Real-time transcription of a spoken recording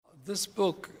This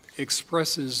book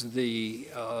expresses the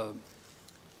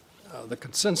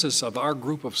consensus of our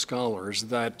group of scholars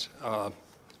that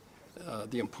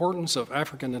the importance of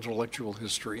African intellectual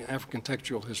history, African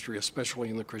textual history, especially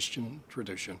in the Christian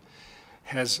tradition,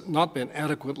 has not been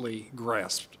adequately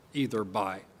grasped either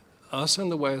by us in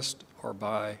the West or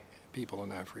by people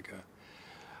in Africa.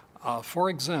 For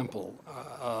example,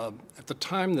 at the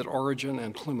time that Origen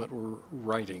and Clement were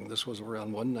writing, this was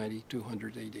around 190,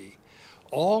 200 AD,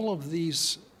 all of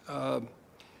these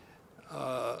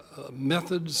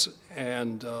methods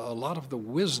and a lot of the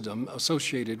wisdom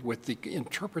associated with the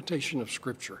interpretation of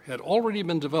Scripture had already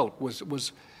been developed,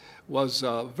 was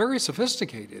very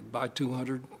sophisticated by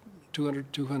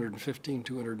 215,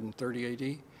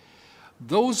 230 AD.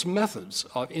 Those methods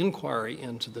of inquiry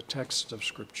into the text of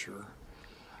Scripture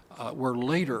were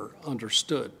later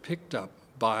understood, picked up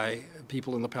by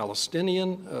people in the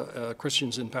Palestinian,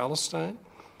 Christians in Palestine,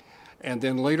 and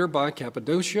then later by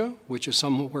Cappadocia, which is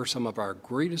where some of our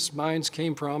greatest minds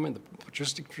came from in the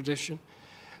patristic tradition,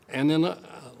 and then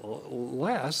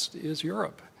last is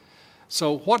Europe.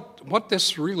 So what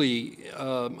this really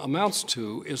amounts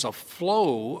to is a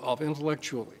flow of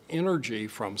intellectual energy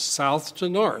from south to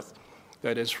north,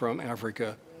 that is from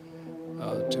Africa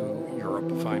to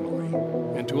Europe finally,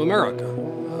 and to America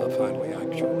finally,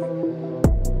 actually.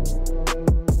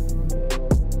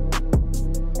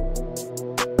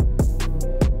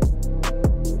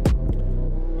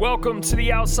 Welcome to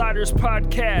the Outsiders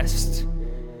Podcast,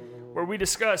 where we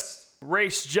discuss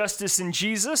race, justice, and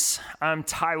Jesus. I'm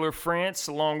Tyler France,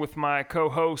 along with my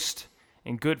co-host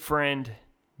and good friend,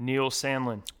 Neil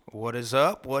Sandlin. What is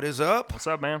up? What is up? What's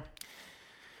up, man?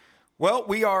 Well,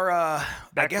 we are,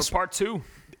 back for part two.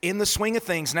 In the swing of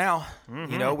things now.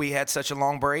 Mm-hmm. You know, we had such a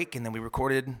long break, and then we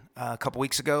recorded a couple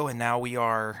weeks ago, and now we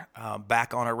are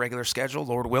back on our regular schedule,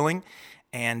 Lord willing.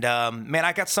 And, man,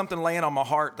 I got something laying on my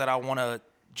heart that I want to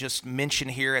just mention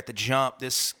here at the jump.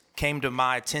 This came to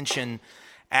my attention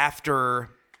after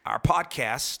our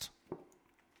podcast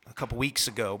a couple weeks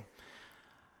ago.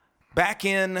 Back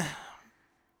in,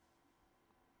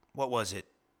 what was it?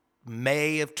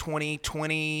 May of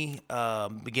 2020,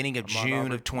 beginning of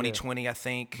June of 2020, I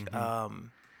think. Mm-hmm.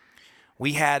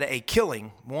 We had a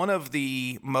killing, one of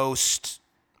the most,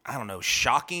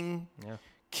 shocking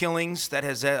killings that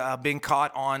has been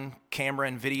caught on camera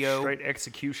and video. Straight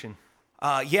execution.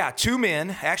 Two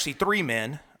men, actually three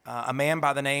men. A man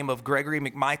by the name of Gregory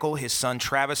McMichael, his son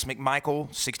Travis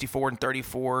McMichael, 64 and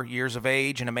 34 years of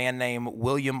age, and a man named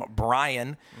William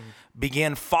Bryan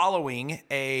began following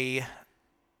a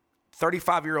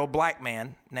 35-year-old black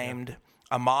man named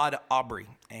Ahmaud Arbery,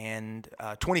 and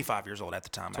 25 years old at the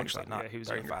time, actually, not he was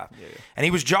 35. Yeah. And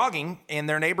he was jogging in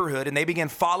their neighborhood, and they began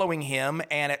following him,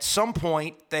 and at some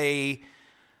point they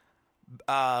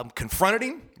confronted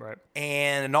him, right,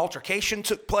 and an altercation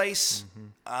took place.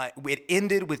 It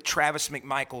ended with Travis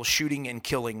McMichael shooting and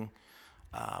killing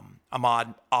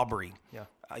Ahmaud Arbery. Yeah.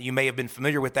 You may have been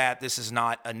familiar with that. This is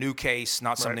not a new case,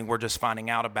 not something we're just finding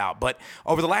out about. But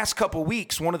over the last couple of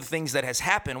weeks, one of the things that has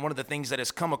happened, one of the things that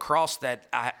has come across that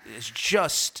has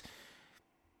just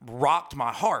rocked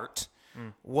my heart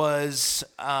was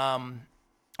on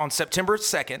September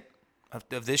 2nd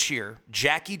of this year,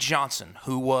 Jackie Johnson,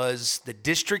 who was the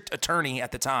district attorney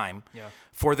at the time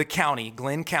for the county,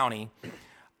 Glenn County,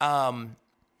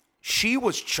 she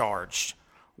was charged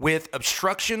with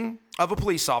obstruction of a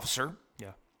police officer,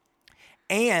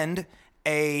 and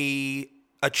a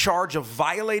charge of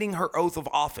violating her oath of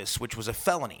office, which was a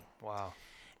felony. Wow.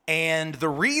 And the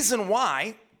reason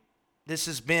why this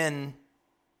has been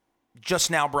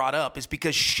just now brought up is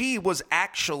because she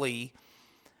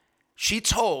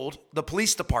told the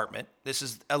police department, this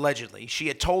is allegedly, she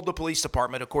had told the police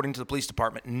department, according to the police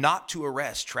department, not to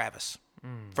arrest Travis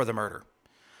for the murder.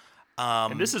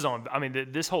 And this is on,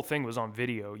 this whole thing was on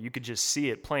video. You could just see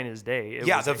it plain as day.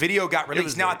 The video got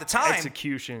released. Now, at the time.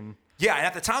 Execution. Yeah, and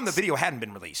at the time, the video hadn't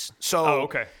been released. So. Oh,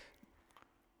 okay.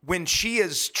 When she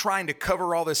is trying to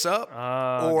cover all this up,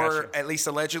 or at least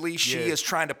allegedly, she is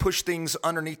trying to push things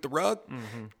underneath the rug,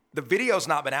 the video's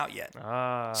not been out yet.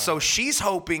 So she's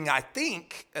hoping, I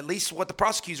think, at least what the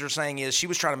prosecutors are saying is she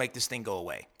was trying to make this thing go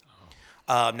away.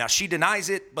 Now, she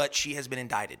denies it, but she has been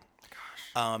indicted.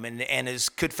 And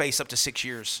could face up to 6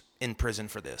 years in prison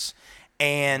for this.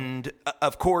 And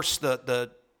of course,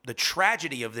 the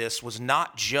tragedy of this was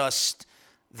not just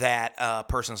that a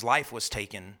person's life was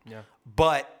taken,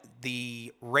 but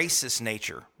the racist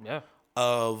nature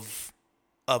of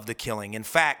the killing. In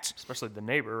fact, especially the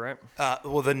neighbor, right?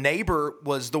 The neighbor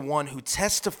was the one who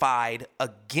testified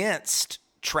against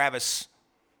Travis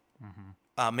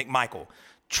McMichael.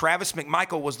 Travis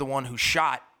McMichael was the one who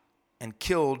shot and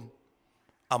killed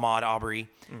Ahmaud Arbery.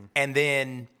 And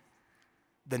then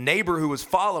the neighbor who was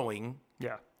following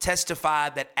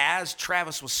testified that as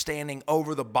Travis was standing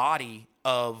over the body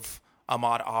of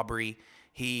Ahmaud Arbery,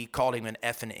 he called him an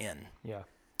F and N. Yeah.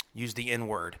 Used the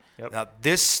N-word. Yep. Now,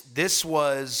 this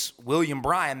was William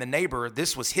Bryan, the neighbor.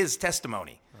 This was his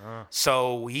testimony.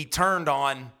 So he turned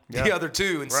on the other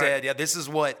two and said, "Yeah, this is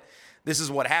what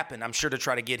happened." I'm sure to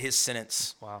try to get his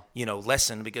sentence,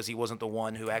 lessened, because he wasn't the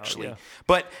one who actually.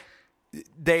 But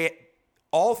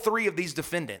all three of these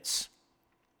defendants,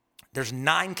 there's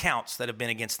 9 counts that have been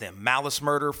against them: malice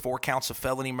murder, 4 counts of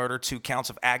felony murder, 2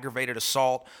 counts of aggravated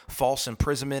assault, false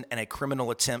imprisonment, and a criminal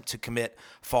attempt to commit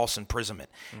false imprisonment.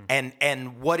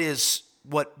 And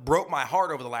what broke my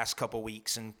heart over the last couple of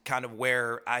weeks, and kind of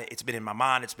where it's been in my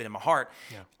mind, it's been in my heart,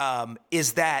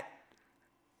 is that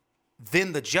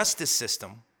then the justice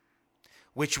system,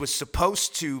 which was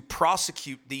supposed to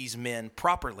prosecute these men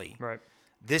properly,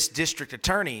 this district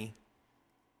attorney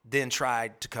then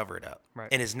tried to cover it up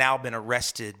and has now been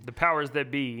arrested. The powers that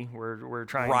be were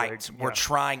trying. We're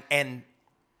trying. And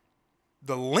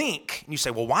the link, you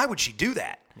say, well, why would she do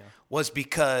that? Was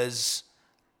because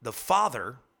the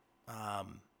father,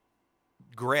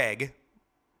 Greg,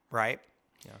 Greg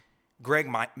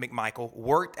McMichael,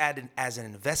 worked as an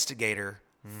investigator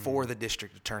for the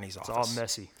district attorney's office. It's all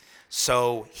messy.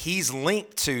 So he's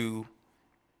linked to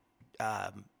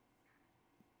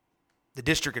the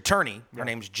district attorney. Her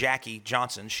name's Jackie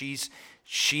Johnson.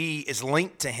 She is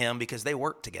linked to him because they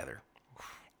work together.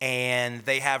 And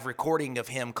they have recording of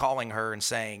him calling her and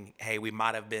saying, "Hey, we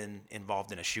might have been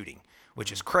involved in a shooting,"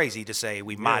 which is crazy to say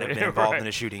we might have been involved in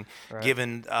a shooting,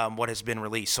 given what has been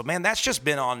released. So, man, that's just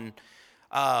been on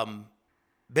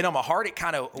my heart. It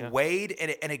kind of weighed,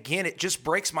 and again, it just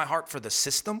breaks my heart for the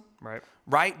system,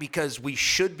 right? Because we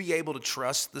should be able to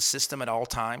trust the system at all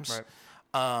times.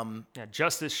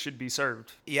 Justice should be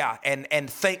served. Yeah, and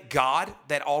thank God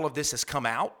that all of this has come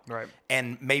out.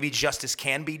 And maybe justice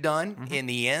can be done in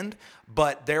the end.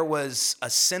 But there was a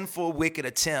sinful, wicked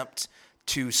attempt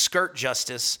to skirt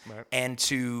justice and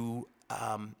to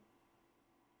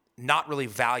not really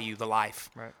value the life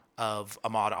of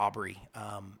Ahmaud Arbery.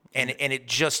 And it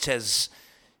just has,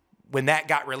 when that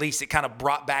got released, it kind of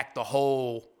brought back the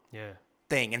whole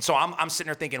thing. And so I'm sitting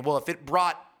there thinking, well, if it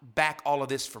brought back all of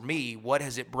this for me, what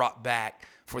has it brought back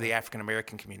for the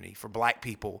African-American community, for black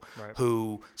people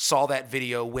who saw that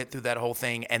video, went through that whole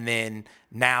thing, and then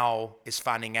now is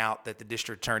finding out that the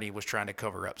district attorney was trying to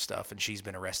cover up stuff, and she's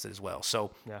been arrested as well. So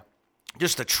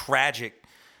just a tragic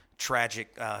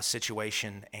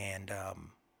situation. And,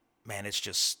 man, it's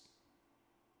just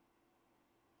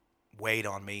weighed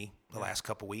on me the last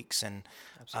couple weeks, and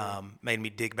made me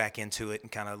dig back into it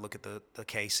and kind of look at the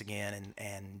case again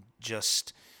and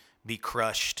just be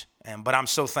crushed. But I'm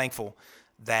so thankful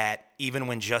that even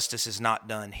when justice is not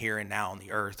done here and now on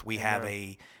the earth, we have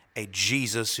a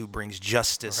Jesus who brings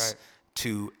justice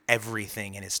to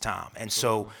everything in his time. And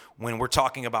so when we're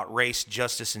talking about race,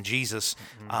 justice, and Jesus,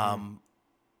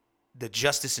 the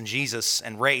justice and Jesus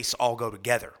and race all go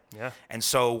together. And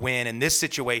so when in this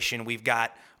situation we've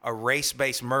got a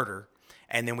race-based murder,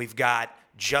 and then we've got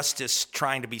justice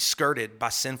trying to be skirted by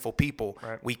sinful people,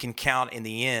 we can count in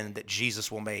the end that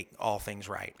Jesus will make all things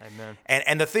right. Amen.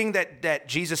 And the thing that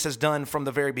Jesus has done from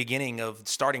the very beginning of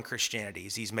starting Christianity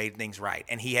is he's made things right.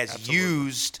 And he has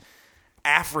used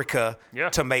Africa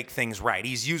to make things right.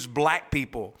 He's used black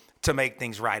people to make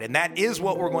things right. And that is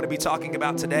what we're going to be talking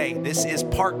about today. This is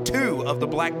part 2 of the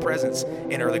black presence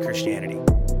in early Christianity.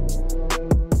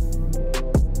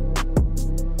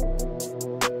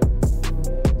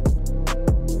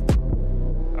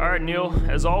 All right, Neil,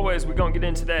 as always, we're going to get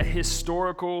into that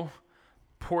historical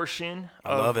portion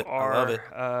of our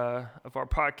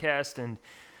podcast. And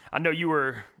I know you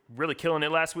were really killing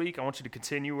it last week. I want you to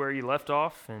continue where you left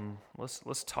off, and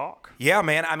let's talk. Yeah,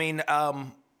 man. I mean,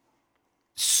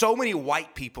 so many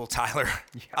white people, Tyler,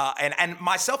 and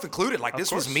myself included, like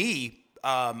this was me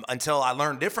until I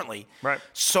learned differently.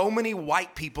 So many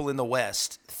white people in the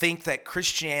West think that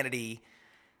Christianity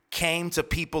came to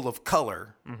people of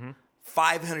color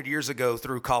 500 years ago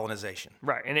through colonization.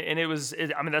 And it was,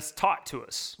 I mean, that's taught to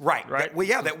us. Right.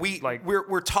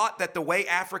 We're taught that the way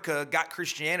Africa got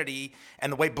Christianity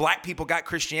and the way black people got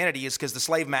Christianity is because the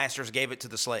slave masters gave it to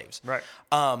the slaves.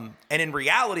 And in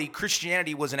reality,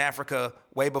 Christianity was in Africa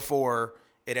way before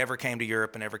it ever came to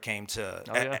Europe and ever came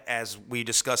to, as we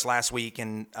discussed last week.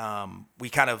 And we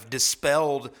kind of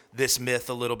dispelled this myth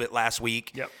a little bit last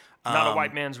week. Not a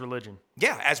white man's religion.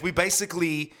 As we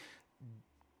basically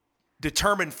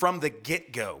determined from the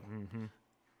get-go,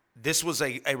 this was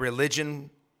a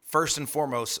religion first and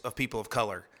foremost of people of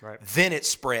color. Right. Then it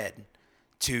spread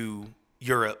to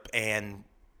Europe and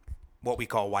what we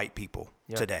call white people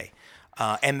today.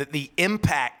 And the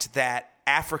impact that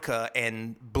Africa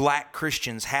and black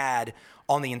Christians had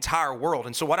on the entire world.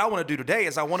 And so what I want to do today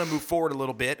is I want to move forward a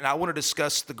little bit, and I want to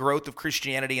discuss the growth of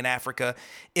Christianity in Africa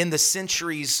in the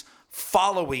centuries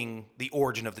following the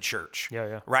origin of the church.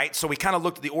 Right? So we kind of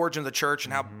looked at the origin of the church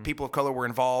and how people of color were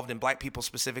involved, and black people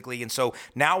specifically. And so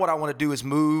now what I want to do is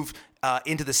move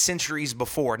into the centuries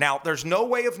before. Now, there's no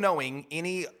way of knowing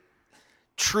any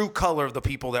true color of the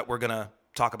people that we're going to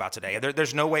talk about today.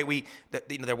 There's no way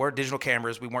there were digital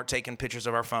cameras. We weren't taking pictures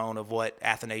of our phone of what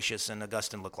Athanasius and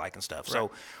Augustine looked like and stuff. Right.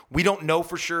 So we don't know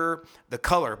for sure the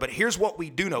color, but here's what we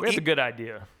do know. We have a good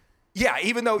idea. Yeah,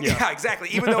 exactly.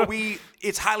 Even though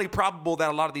it's highly probable that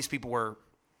a lot of these people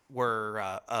were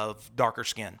of darker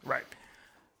skin. Right.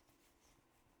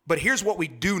 But here's what we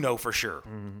do know for sure.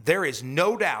 There is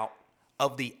no doubt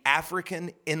of the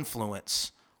African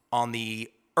influence on the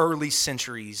early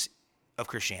centuries of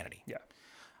Christianity. Yeah.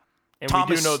 And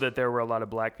we do know that there were a lot of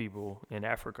black people in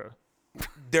Africa.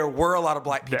 There were a lot of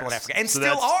black people in Africa, and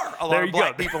still are a lot of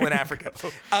black people in Africa.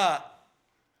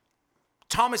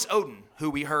 Thomas Oden,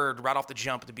 who we heard right off the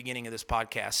jump at the beginning of this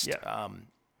podcast,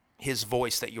 his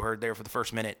voice that you heard there for the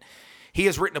first minute, he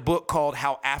has written a book called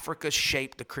How Africa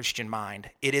Shaped the Christian Mind.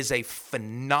 It is a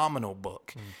phenomenal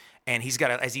book. And he's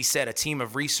got, as he said, a team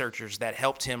of researchers that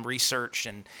helped him research.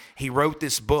 And he wrote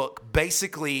this book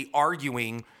basically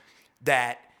arguing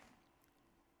that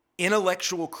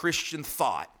intellectual Christian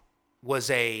thought was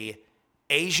a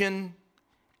Asian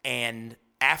and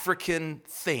African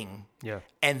thing. Yeah.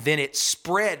 And then it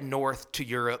spread north to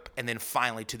Europe and then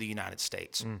finally to the United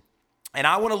States. And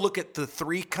I want to look at the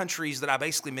three countries that I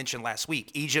basically mentioned last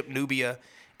week, Egypt, Nubia,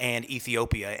 and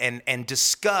Ethiopia, and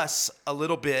discuss a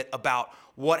little bit about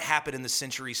what happened in the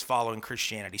centuries following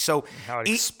Christianity. So how it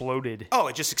exploded. Oh,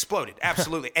 it just exploded.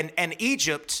 Absolutely. and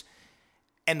Egypt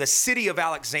and the city of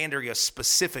Alexandria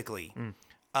specifically.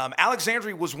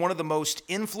 Alexandria was one of the most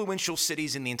influential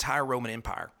cities in the entire Roman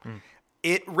Empire.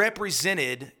 It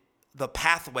represented the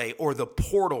pathway or the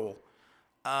portal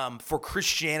for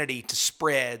Christianity to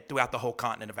spread throughout the whole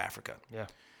continent of Africa. Yeah.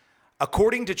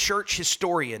 According to church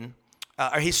historian,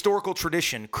 a historical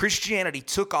tradition, Christianity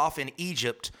took off in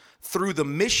Egypt through the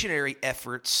missionary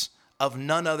efforts of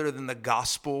none other than the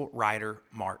gospel writer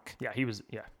Mark. Yeah, he was,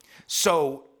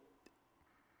 So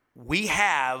we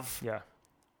have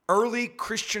early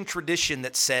Christian tradition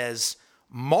that says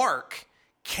Mark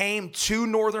came to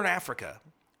northern Africa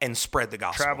and spread the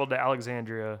gospel. Traveled to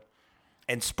Alexandria.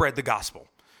 And spread the gospel.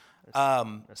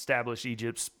 Established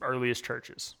Egypt's earliest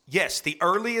churches. Yes, the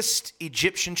earliest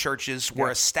Egyptian churches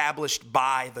were established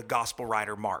by the gospel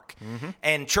writer Mark.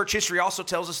 And church history also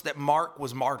tells us that Mark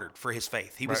was martyred for his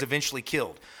faith. He was eventually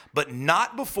killed, but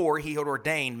not before he had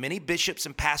ordained many bishops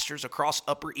and pastors across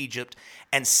Upper Egypt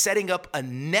and setting up a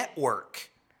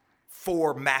network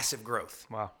for massive growth.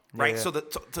 Wow. Right? So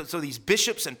these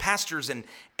bishops and pastors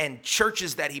and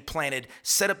churches that he planted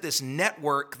set up this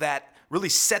network that really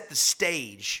set the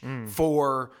stage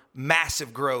for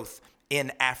massive growth in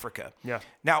Africa. Yeah.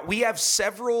 Now, we have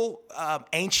several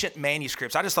ancient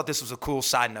manuscripts. I just thought this was a cool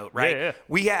side note, right? Yeah.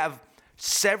 We have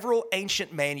several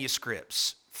ancient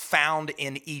manuscripts found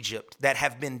in Egypt that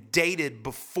have been dated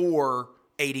before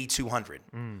AD 200.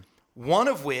 One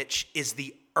of which is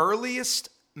the earliest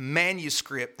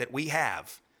manuscript that we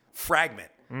have, fragment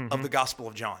of the Gospel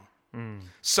of John.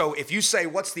 So if you say,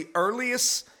 what's the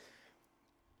earliest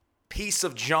piece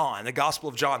of John, the Gospel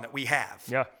of John that we have?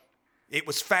 Yeah. It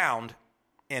was found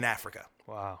in Africa.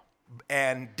 Wow.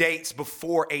 And dates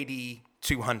before AD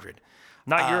 200.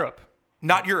 Not Europe.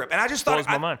 Not Europe. And I just thought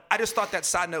I just thought that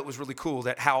side note was really cool,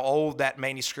 that how old that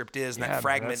manuscript is and that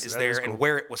fragment is there and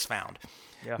where it was found.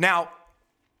 Yeah. Now,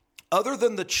 other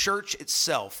than the church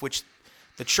itself, which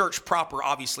the church proper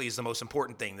obviously is the most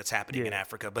important thing that's happening in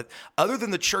Africa. But other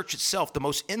than the church itself, the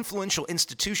most influential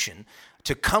institution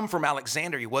to come from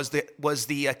Alexandria was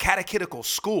the catechetical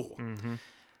school.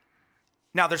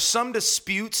 Now, there's some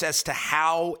disputes as to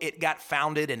how it got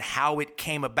founded and how it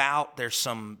came about. There's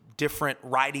some different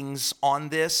writings on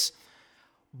this.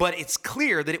 But it's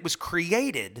clear that it was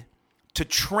created to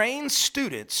train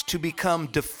students to become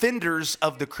defenders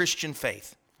of the Christian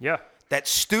faith. Yeah. That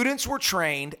students were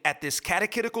trained at this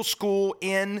catechetical school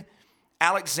in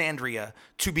Alexandria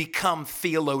to become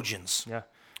theologians. Yeah.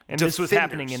 And this was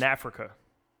happening in Africa.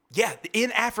 Yeah,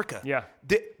 in Africa. Yeah.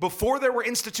 Before there were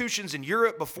institutions in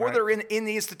Europe, before there were in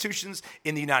the institutions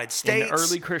in the United States. In the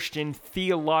early Christian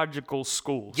theological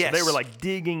schools. Yes. So they were like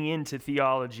digging into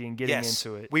theology and getting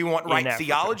into it. We want right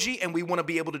theology, and we want to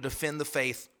be able to defend the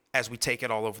faith as we take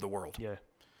it all over the world. Yeah.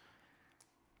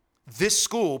 This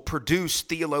school produced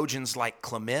theologians like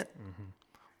Clement,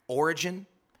 Origen.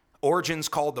 Origen's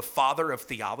called the father of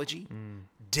theology.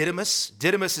 Didymus.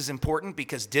 Didymus is important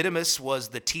because Didymus was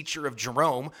the teacher of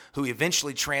Jerome, who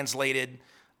eventually translated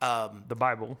the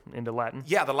Bible into Latin.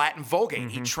 Yeah, the Latin Vulgate.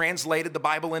 He translated the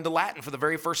Bible into Latin for the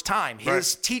very first time.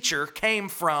 His teacher came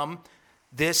from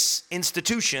this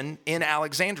institution in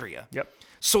Alexandria. Yep.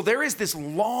 So there is this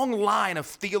long line of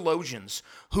theologians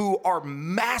who are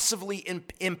massively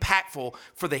impactful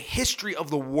for the history of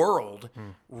the world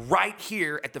right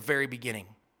here at the very beginning.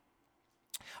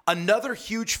 Another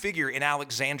huge figure in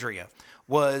Alexandria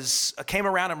came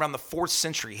around the 4th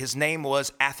century. His name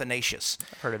was Athanasius.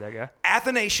 I've heard of that guy.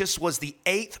 Athanasius was the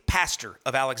 8th pastor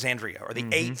of Alexandria, or the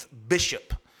 8th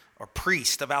bishop or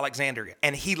priest of Alexandria.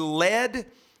 And he led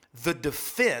the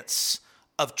defense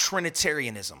of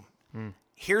Trinitarianism.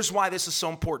 Here's why this is so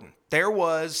important. There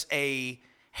was a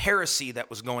heresy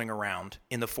that was going around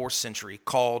in the 4th century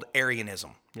called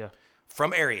Arianism. Yeah.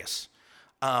 From Arius.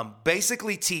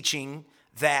 Basically teaching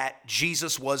that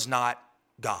Jesus was not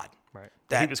God. Right.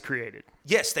 That he was created.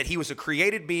 Yes, that he was a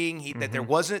created being, that there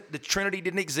wasn't, the Trinity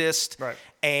didn't exist. Right.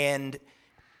 And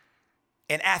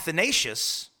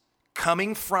Athanasius,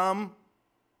 coming from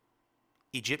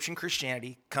Egyptian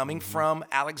Christianity, coming from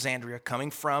Alexandria,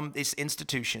 coming from this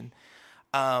institution,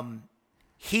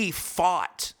 he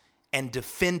fought and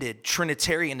defended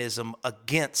Trinitarianism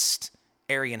against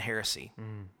Arian heresy.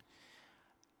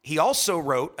 He also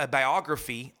wrote a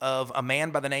biography of a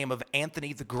man by the name of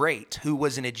Anthony the Great, who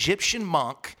was an Egyptian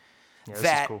monk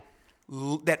that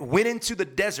went into the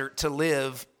desert to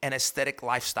live an ascetic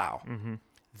lifestyle.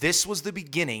 This was the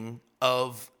beginning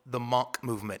of the monk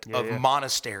movement,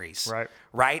 monasteries.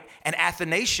 Right? And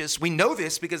Athanasius, we know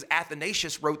this because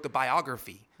Athanasius wrote the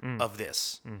biography of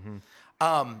this.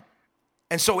 And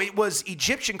so it was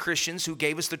Egyptian Christians who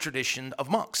gave us the tradition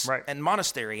of monks and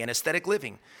monastery and ascetic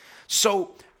living.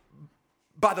 So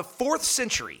by the 4th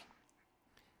century,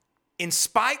 in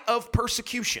spite of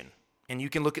persecution, and you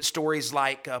can look at stories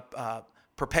like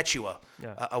Perpetua,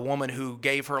 a woman who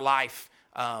gave her life,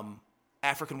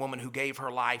 African woman who gave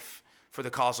her life for the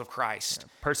cause of Christ.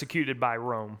 Persecuted by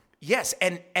Rome. Yes,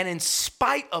 and in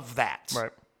spite of that,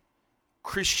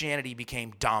 Christianity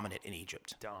became dominant in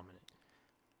Egypt. Dominant.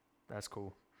 That's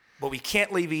cool. But we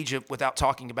can't leave Egypt without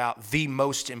talking about the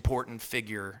most important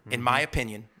figure, in my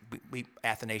opinion.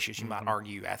 Athanasius, you might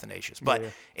argue Athanasius. But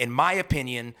in my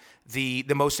opinion, the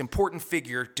most important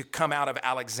figure to come out of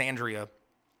Alexandria.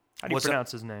 How do you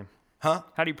pronounce his name? Huh?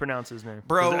 How do you pronounce his name?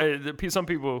 Bro. Some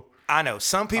people. I know.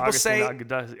 Some people say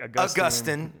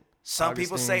Augustine. Some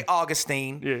people say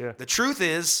Augustine. Yeah. The truth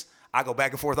is, I go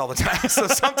back and forth all the time. So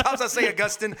sometimes I say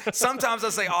Augustine. Sometimes I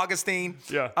say Augustine.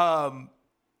 Yeah.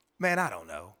 Man, I don't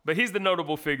know. But he's the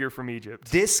notable figure from Egypt.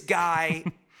 This guy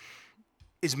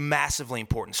is massively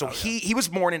important. So he was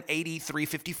born in AD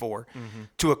 354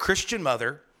 to a Christian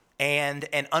mother and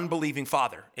an unbelieving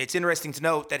father. It's interesting to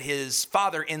note that his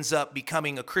father ends up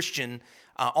becoming a Christian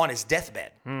on his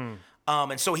deathbed.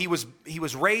 And so he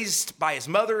was raised by his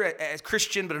mother as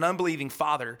Christian, but an unbelieving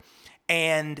father.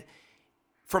 And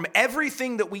from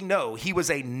everything that we know, he was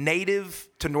a native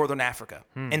to Northern Africa.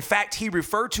 In fact, he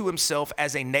referred to himself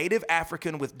as a native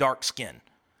African with dark skin.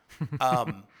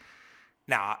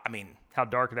 Now, I mean, how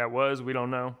dark that was, we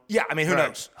don't know. Yeah, I mean, who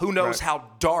knows? Who knows how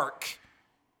dark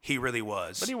he really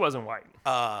was? But he wasn't white.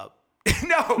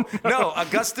 No,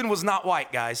 Augustine was not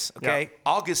white, guys. Okay, yeah.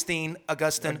 Augustine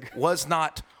was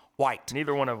not white.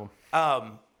 Neither one of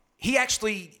them. He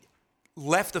actually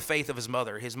left the faith of his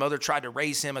mother. His mother tried to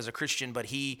raise him as a Christian, but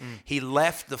he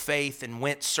left the faith and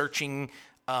went searching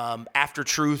after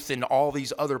truth in all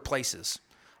these other places.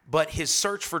 But his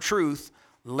search for truth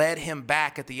led him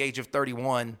back at the age of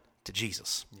 31 to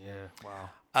Jesus. Yeah,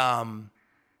 wow.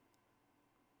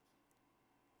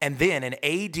 And then in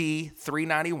AD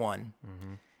 391,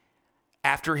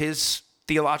 after his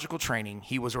theological training,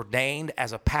 he was ordained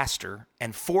as a pastor.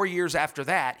 And 4 years after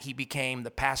that, he became the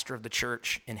pastor of the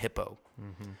church in Hippo.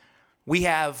 We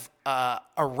have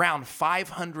around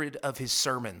 500 of his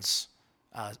sermons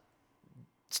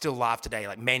still live today,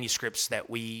 like manuscripts that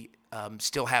we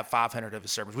still have 500 of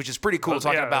his sermons, which is pretty cool.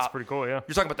 That's pretty cool, yeah.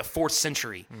 You're talking about the 4th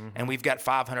century, and we've got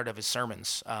 500 of his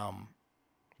sermons. That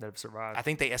have survived. I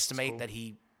think they estimate that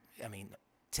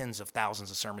tens of thousands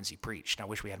of sermons he preached. I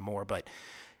wish we had more, but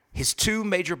his 2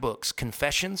 major books,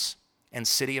 Confessions and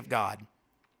City of God,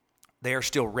 they are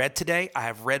still read today. I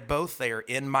have read both. They are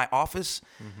in my office.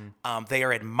 They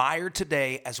are admired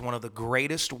today as one of the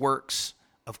greatest works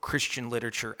of Christian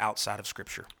literature outside of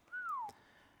Scripture.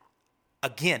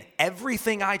 Again,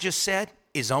 everything I just said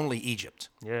is only Egypt.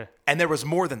 Yeah. And there was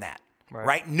more than that, Right.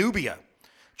 right? Nubia.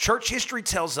 Church history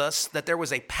tells us that there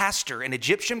was a pastor, an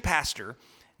Egyptian pastor,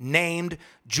 named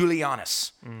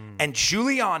Julianus. And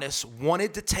Julianus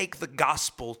wanted to take the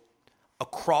gospel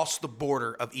across the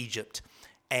border of Egypt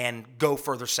and go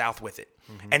further south with it.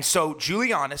 And so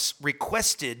Julianus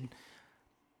requested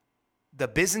the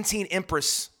Byzantine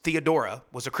Empress Theodora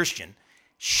was a Christian.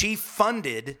 She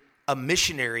funded a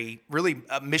missionary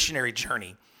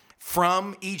journey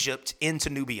from Egypt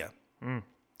into Nubia.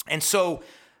 And so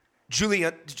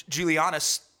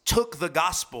Julianus took the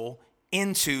gospel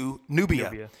into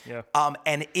Nubia. Yeah.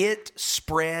 And it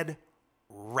spread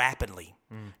rapidly.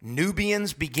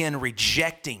 Nubians began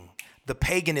rejecting the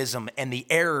paganism and the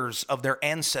errors of their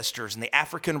ancestors and the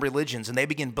African religions, and they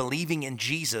began believing in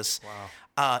Jesus,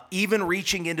 even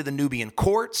reaching into the Nubian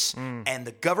courts and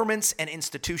the governments and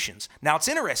institutions. Now, it's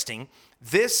interesting,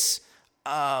 this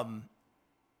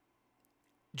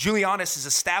Julianus is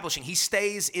establishing, he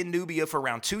stays in Nubia for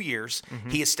around 2 years.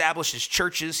 He establishes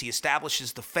churches, he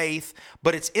establishes the faith.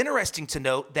 But it's interesting to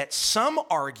note that some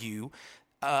argue,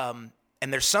 and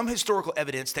there's some historical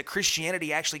evidence that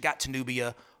Christianity actually got to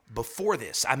Nubia before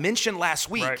this. I mentioned last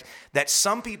week that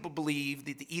some people believe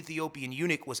that the Ethiopian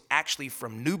eunuch was actually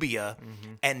from Nubia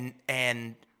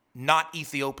and not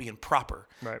Ethiopian proper.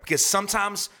 Right. Because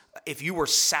sometimes if you were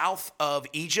south of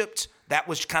Egypt, that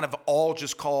was kind of all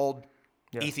just called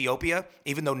Ethiopia,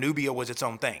 even though Nubia was its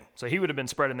own thing. So he would have been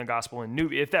spreading the gospel in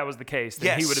Nubia. If that was the case,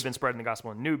 then he Yes. would have been spreading the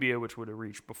gospel in Nubia, which would have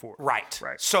reached before. Right.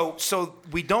 So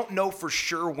we don't know for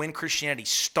sure when Christianity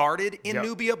started in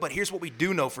Nubia, but here's what we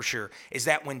do know for sure, is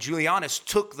that when Julianus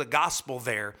took the gospel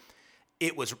there,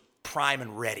 it was prime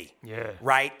and ready. Yeah.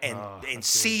 Right? And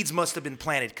seeds must have been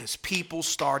planted because people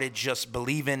started just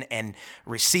believing and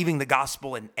receiving the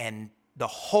gospel, and the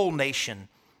whole nation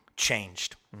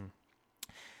changed.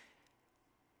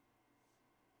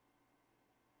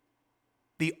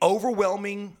 The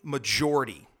overwhelming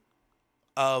majority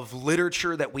of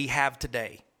literature that we have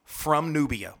today from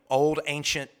Nubia, old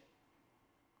ancient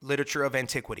literature of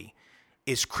antiquity,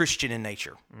 is Christian in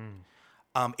nature.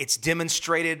 It's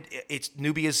demonstrated,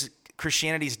 Nubia's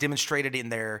Christianity is demonstrated in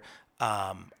their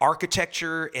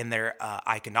architecture, in their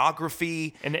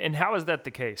iconography. And how is that the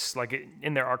case, like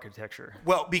in their architecture?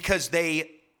 Well, because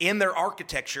in their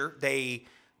architecture, they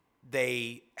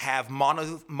have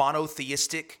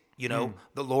monotheistic. The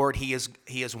Lord, He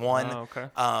is one,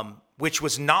 which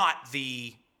was not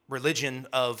the religion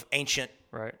of ancient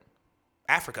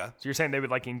Africa. So you're saying they would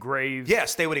like engrave?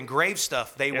 Yes, they would engrave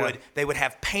stuff. They would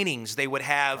have paintings. They would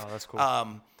have that's cool.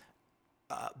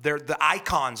 the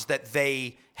icons that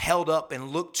they held up and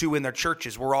looked to in their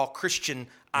churches were all Christian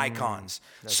icons.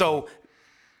 So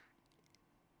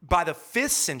by the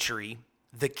 5th century,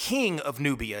 the king of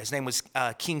Nubia, his name was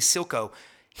King Silko,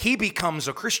 he becomes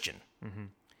a Christian.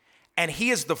 And he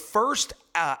is the first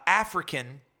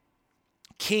African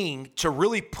king to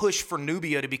really push for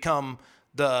Nubia to become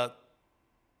the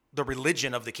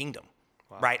religion of the kingdom,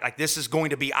 right? Like, this is going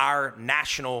to be our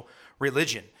national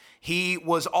religion. He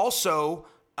was also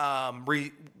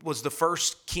was the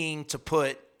first king to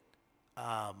put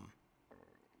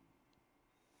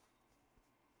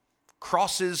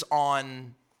crosses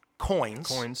on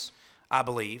coins, I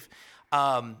believe.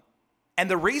 And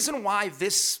the reason why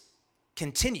this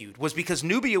continued was because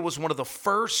Nubia was one of the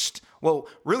first,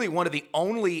 really one of the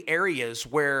only areas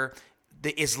where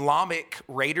the Islamic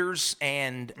raiders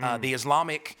and the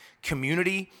Islamic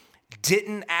community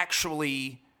didn't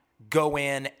actually go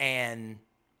in and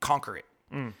conquer it.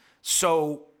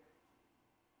 So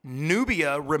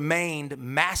Nubia remained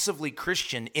massively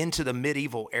Christian into the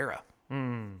medieval era.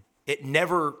 It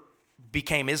never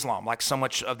became Islam like so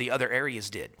much of the other areas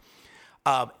did.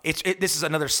 This is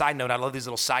another side note. I love these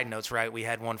little side notes, right? We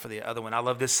had one for the other one. I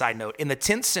love this side note. In the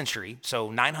 10th century, so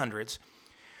 900s,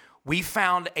 we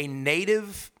found a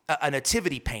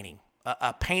nativity painting,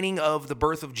 a painting of the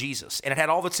birth of Jesus. And it had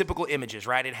all the typical images,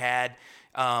 right? It had,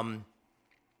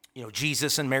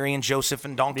 Jesus and Mary and Joseph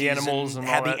and donkeys. The animals and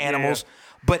had all the that. animals. Yeah.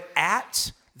 But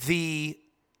at the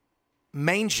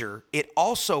manger, it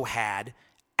also had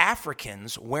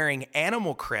Africans wearing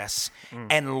animal crests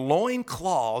and loin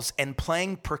cloths and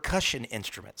playing percussion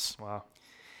instruments. Wow.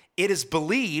 It is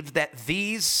believed that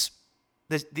these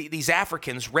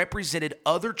Africans represented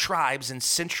other tribes in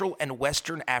Central and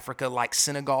Western Africa like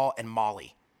Senegal and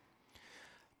Mali.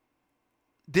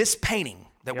 This painting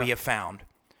that we have found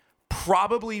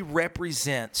probably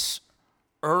represents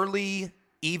early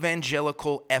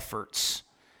evangelical efforts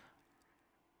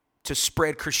to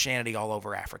spread Christianity all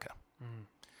over Africa.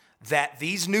 That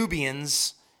these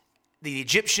Nubians, the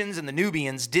Egyptians and the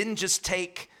Nubians, didn't just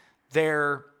take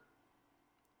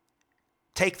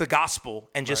take the gospel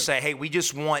and just say, hey, we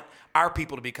just want our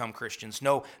people to become Christians.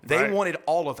 No, they wanted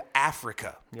all of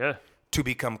Africa to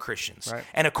become Christians. Right.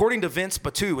 And according to Vince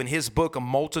Batu in his book, A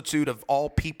Multitude of All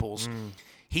Peoples,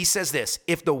 he says this: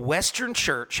 if the Western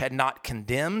church had not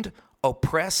condemned,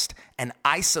 oppressed, and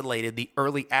isolated the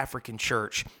early African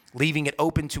church, leaving it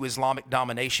open to Islamic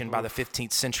domination by the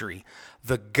 15th century,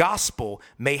 the gospel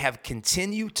may have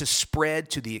continued to spread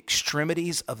to the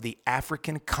extremities of the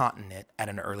African continent at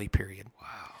an early period. Wow.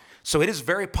 So it is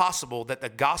very possible that the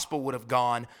gospel would have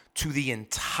gone to the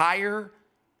entire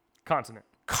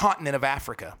continent of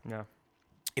Africa. Yeah.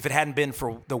 If it hadn't been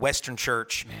for the Western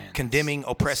church condemning,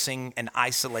 oppressing, and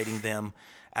isolating them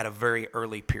at a very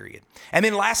early period. And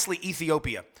then lastly,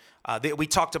 Ethiopia. We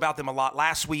talked about them a lot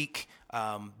last week.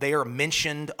 They are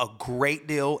mentioned a great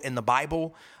deal in the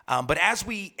Bible. But as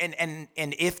we, and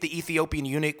if the Ethiopian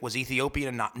eunuch was Ethiopian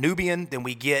and not Nubian, then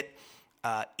we get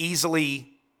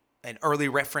easily an early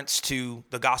reference to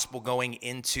the gospel going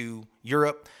into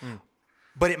Europe.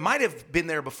 But it might have been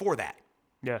there before that.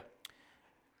 Yeah.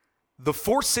 The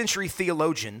 4th century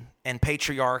theologian and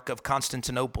patriarch of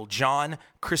Constantinople, John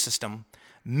Chrysostom,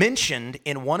 mentioned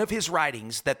in one of his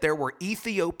writings that there were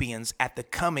Ethiopians at the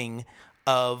coming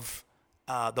of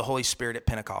the Holy Spirit at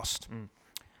Pentecost.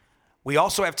 We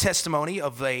also have testimony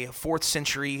of a 4th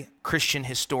century Christian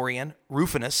historian,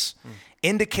 Rufinus,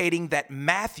 indicating that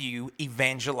Matthew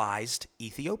evangelized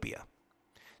Ethiopia.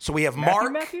 So we have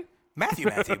Matthew,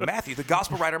 the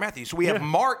gospel writer Matthew. So we have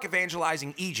Mark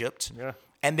evangelizing Egypt,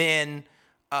 and then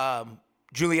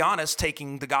Julianus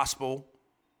taking the gospel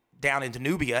down into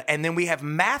Nubia, and then we have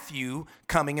Matthew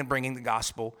coming and bringing the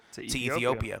gospel to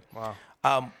Ethiopia.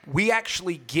 Wow. We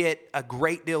actually get a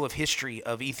great deal of history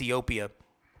of Ethiopia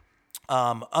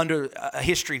under a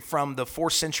history from the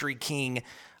 4th century king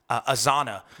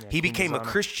Azana. He became a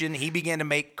Christian. He began to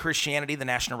make Christianity the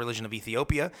national religion of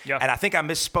Ethiopia. Yeah. And I think I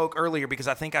misspoke earlier because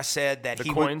I think I said that the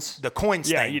coins thing.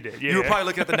 Yeah, you did. Yeah, you were probably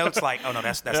looking at the notes like, oh no,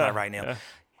 that's not right now. Yeah.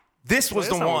 This was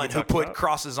the one who put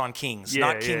crosses on kings,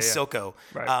 not King Silko.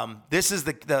 Right. This is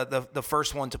the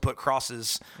first one to put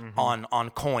crosses on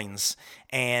coins,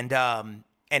 and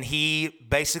he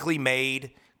basically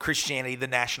made Christianity the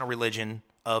national religion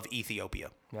of Ethiopia.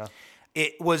 Yeah.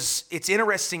 It's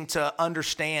interesting to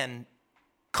understand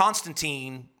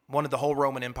Constantine wanted the whole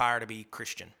Roman Empire to be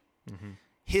Christian.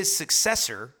 His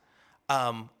successor,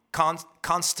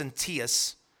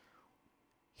 Constantius,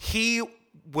 he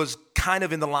was kind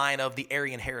of in the line of the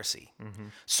Arian heresy.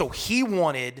 So he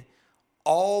wanted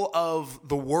all of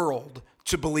the world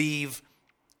to believe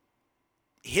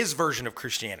his version of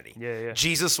Christianity.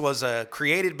 Jesus was a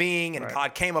created being and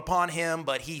God came upon him,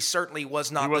 but he certainly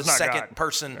was not the second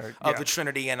person of the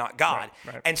Trinity and not God.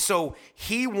 Right. And so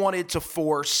he wanted to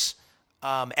force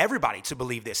everybody to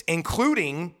believe this,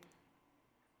 including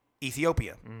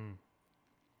Ethiopia.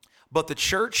 But the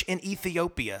church in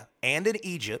Ethiopia and in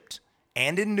Egypt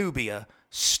and in Nubia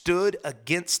stood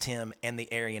against him and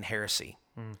the Arian heresy.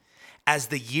 As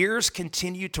the years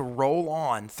continued to roll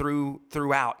on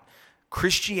throughout,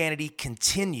 Christianity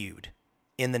continued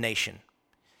in the nation.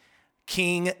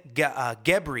 King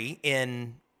Gebri,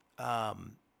 in a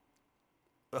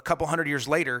couple hundred years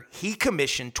later, he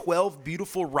commissioned 12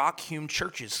 beautiful rock-hewn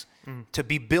churches to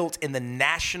be built in the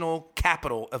national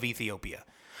capital of Ethiopia.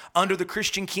 Under the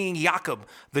Christian king Jacob,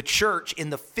 the church in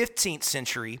the 15th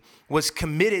century was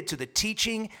committed to the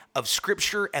teaching of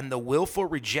Scripture and the willful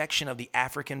rejection of the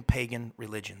African pagan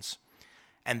religions.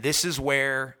 And this is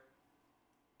where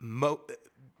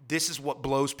this is what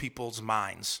blows people's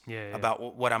minds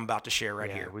about what I'm about to share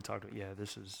right here. We talked.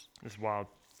 This is wild.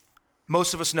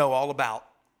 Most of us know all about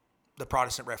the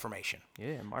Protestant Reformation.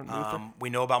 Yeah, Martin Luther. We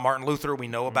know about Martin Luther. We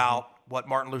know about what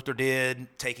Martin Luther did,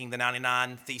 taking the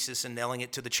 99 Thesis and nailing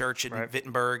it to the church in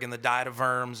Wittenberg and the Diet of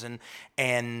Worms,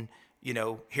 and you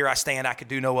know, here I stand, I could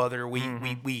do no other.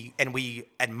 We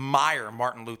admire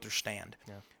Martin Luther's stand.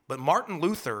 Yeah. But Martin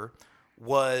Luther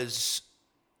was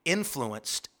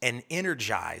influenced and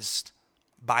energized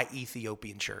by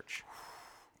Ethiopian church.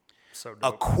 So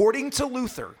dope. According to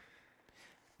Luther,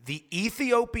 the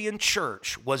Ethiopian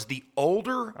church was the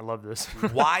older, I love this,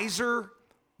 wiser,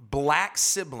 black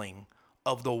sibling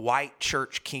of the white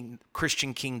church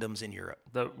Christian kingdoms in Europe.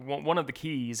 One of the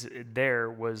keys there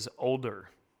was older.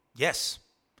 Yes.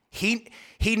 He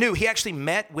knew. He actually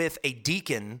met with a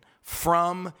deacon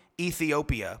from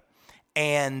Ethiopia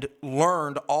and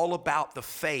learned all about the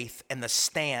faith and the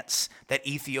stance that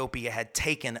Ethiopia had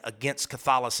taken against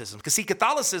Catholicism. Because see,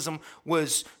 Catholicism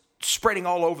was spreading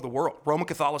all over the world. Roman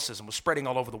Catholicism was spreading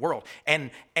all over the world.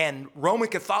 And Roman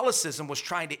Catholicism was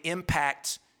trying to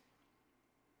impact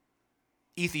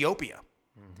Ethiopia.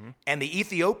 And the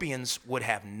Ethiopians would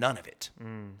have none of it.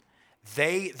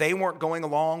 They weren't going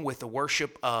along with the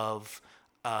worship of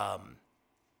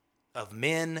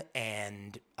men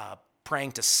and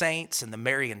praying to saints and the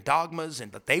Marian dogmas,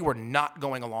 but they were not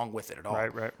going along with it at all.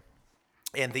 Right.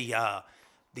 And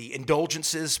the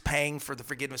indulgences, paying for the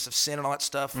forgiveness of sin and all that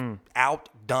stuff,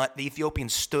 outdone. The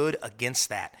Ethiopians stood against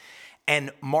that.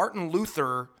 And Martin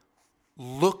Luther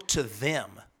looked to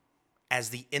them as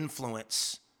the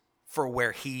influence for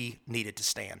where he needed to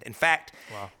stand. In fact,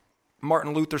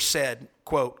 Martin Luther said,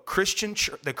 quote,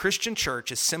 the Christian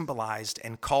church is symbolized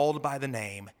and called by the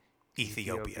name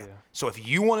Ethiopia. So if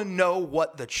you want to know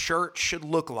what the church should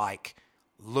look like,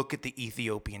 look at the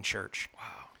Ethiopian church.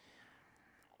 Wow.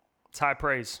 It's high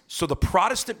praise. So the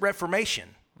Protestant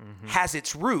Reformation has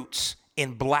its roots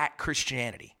in black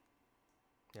Christianity.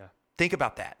 Yeah. Think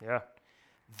about that. Yeah.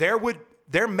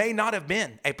 There may not have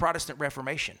been a Protestant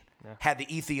Reformation had the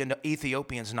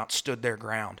Ethiopians not stood their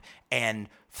ground and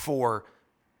for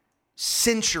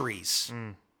centuries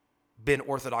been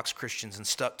Orthodox Christians and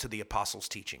stuck to the apostles'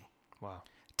 teaching. Wow.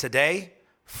 Today,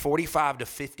 45 to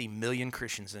 50 million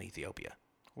Christians in Ethiopia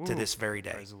to this very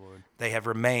day. Praise the Lord. They have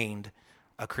remained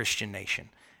a Christian nation.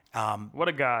 What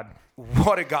a God.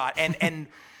 What a God. And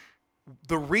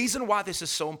the reason why this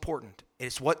is so important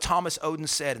is what Thomas Oden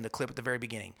said in the clip at the very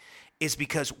beginning, is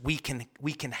because we can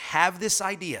have this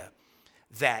idea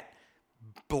that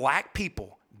black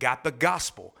people got the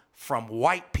gospel from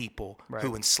white people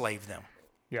who enslaved them.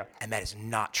 Yeah. And that is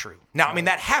not true. Now, I mean,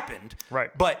 that happened,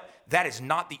 but that is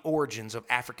not the origins of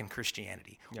African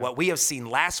Christianity. Yeah. What we have seen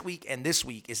last week and this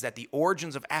week is that the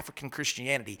origins of African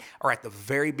Christianity are at the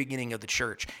very beginning of the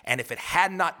church. And if it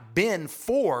had not been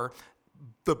for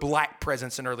the black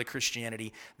presence in early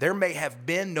Christianity, there may have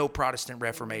been no Protestant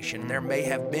Reformation. There may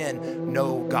have been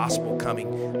no gospel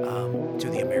coming to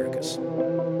the Americas.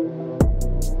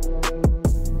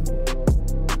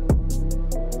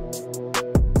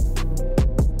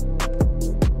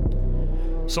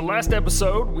 So last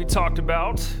episode, we talked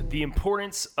about the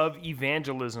importance of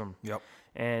evangelism. Yep.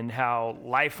 And how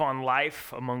life on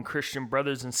life among Christian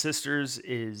brothers and sisters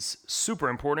is super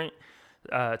important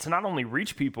to not only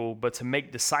reach people, but to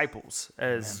make disciples,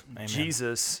 as Amen.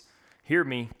 Jesus, hear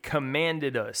me,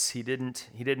 commanded us. He didn't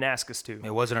ask us to.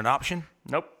 It wasn't an option?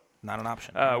 Nope. Not an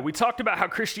option. We talked about how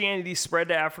Christianity spread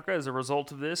to Africa as a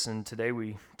result of this, and today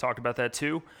we talked about that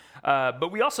too.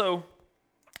 But we also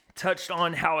touched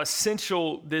on how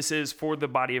essential this is for the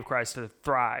body of Christ to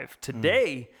thrive.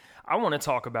 Today, I want to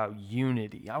talk about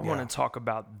unity. I want to talk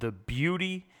about the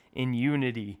beauty in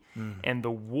unity and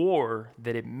the war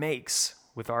that it makes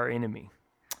with our enemy.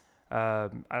 I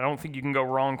don't think you can go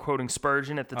wrong quoting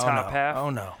Spurgeon at the top half. Oh,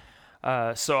 no.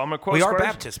 So I'm going to quote We are Spurgeon.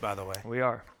 Baptists, by the way. We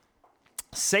are.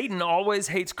 Satan always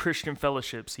hates Christian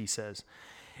fellowships, he says.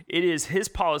 It is his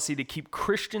policy to keep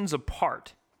Christians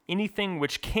apart. Anything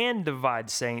which can divide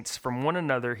saints from one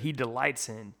another he delights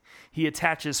in. He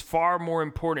attaches far more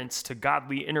importance to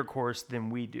godly intercourse than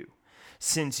we do.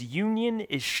 Since union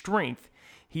is strength,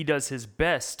 he does his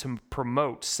best to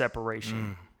promote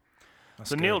separation.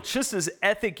 So good. Neil, just as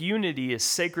ethnic unity is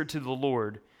sacred to the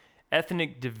Lord,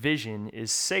 ethnic division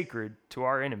is sacred to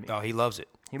our enemy. Oh, he loves it.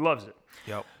 He loves it.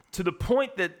 Yep. To the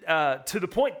point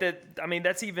that I mean,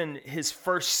 that's even his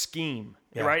first scheme,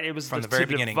 right? It was from the very to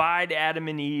beginning. divide Adam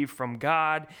and Eve from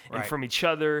God and Right. from each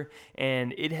other,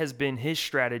 and it has been his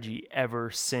strategy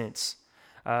ever since.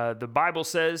 The Bible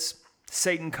says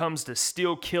Satan comes to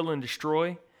steal, kill, and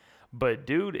destroy, but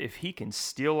dude, if he can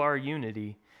steal our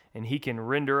unity and he can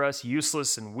render us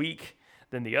useless and weak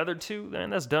than the other two, then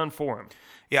that's done for him.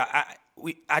 Yeah,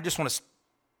 I just want to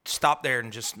stop there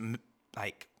and just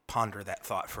ponder that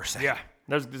thought for a second. Yeah,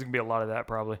 there's going to be a lot of that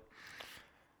probably.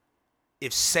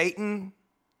 If Satan,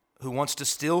 who wants to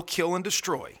steal, kill, and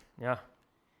destroy, Yeah,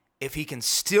 if he can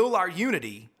steal our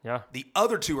unity, yeah, the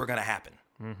other two are going to happen.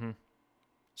 Mm-hmm.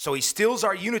 So he steals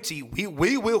our unity,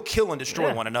 we will kill and destroy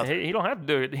yeah. one another. He don't have to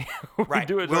do it. We Right.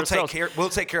 do it We'll ourselves.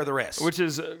 take care of the rest. Which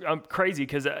is crazy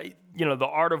because, The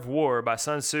Art of War by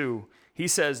Sun Tzu, he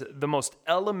says the most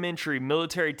elementary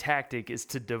military tactic is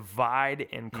to divide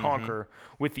and conquer,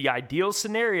 with the ideal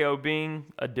scenario being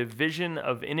a division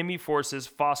of enemy forces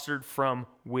fostered from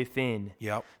within.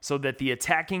 Yep. So that the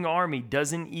attacking army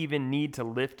doesn't even need to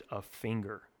lift a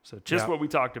finger. So just what we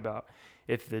talked about.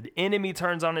 If the enemy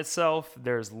turns on itself,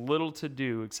 there's little to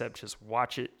do except just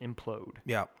watch it implode.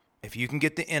 Yeah. If you can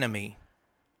get the enemy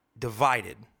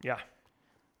divided, Yeah.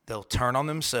 they'll turn on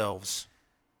themselves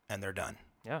and they're done.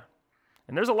 Yeah.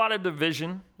 And there's a lot of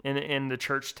division in the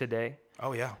church today.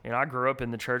 Oh, yeah. I grew up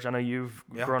in the church. I know you've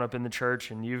grown up in the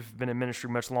church and you've been in ministry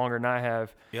much longer than I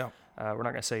have. Yeah. We're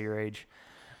not going to say your age.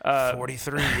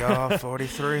 43, y'all,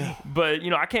 43. But,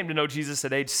 I came to know Jesus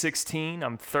at age 16.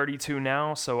 I'm 32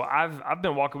 now. So I've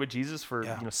been walking with Jesus for,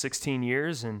 16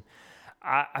 years. And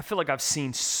I feel like I've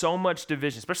seen so much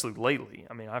division, especially lately.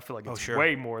 I mean, I feel like it's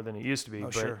way more than it used to be.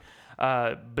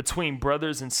 Between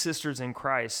brothers and sisters in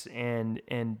Christ.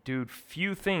 And dude,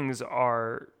 few things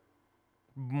are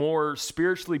more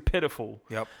spiritually pitiful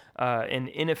and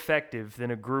ineffective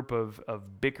than a group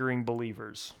of bickering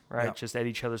believers, right? Just at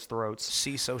each other's throats.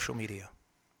 See social media.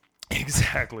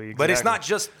 Exactly. But it's not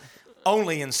just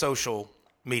only in social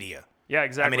media. Yeah,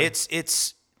 exactly. I mean,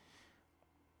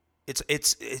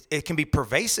 it can be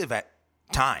pervasive at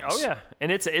times. Oh yeah,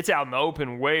 and it's out in the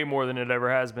open way more than it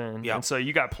ever has been. And so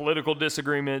you got political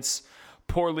disagreements,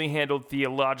 poorly handled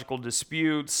theological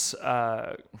disputes,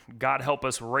 God help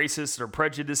us, racist or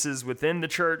prejudices within the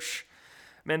church.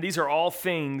 Man, these are all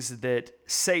things that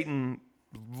Satan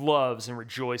loves and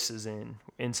rejoices in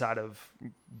inside of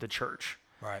the church.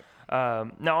 Right.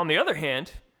 Now, on the other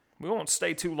hand, we won't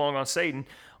stay too long on Satan.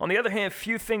 On the other hand,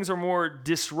 few things are more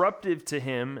disruptive to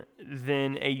him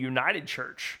than a united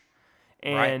church.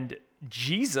 And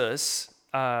Jesus,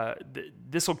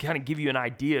 this will kind of give you an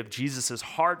idea of Jesus'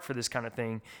 heart for this kind of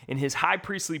thing. In his high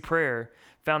priestly prayer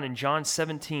found in John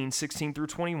 17, 16 through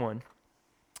 21,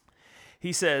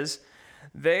 he says,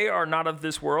 "They are not of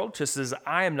this world, just as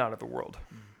I am not of the world."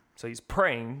 So he's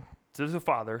praying to the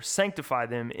Father, "Sanctify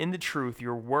them in the truth.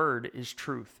 Your word is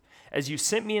truth. As you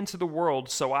sent me into the world,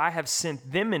 so I have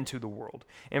sent them into the world.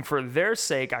 And for their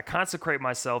sake, I consecrate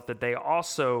myself that they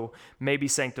also may be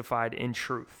sanctified in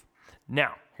truth."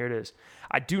 Now, here it is.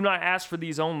 "I do not ask for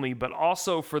these only, but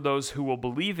also for those who will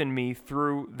believe in me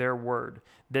through their word,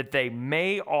 that they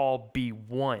may all be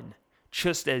one,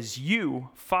 just as you,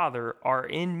 Father, are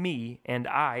in me and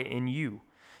I in you,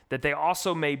 that they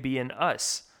also may be in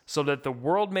us, so that the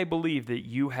world may believe that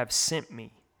you have sent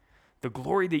me. The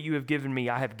glory that you have given me,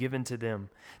 I have given to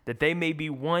them, that they may be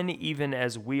one even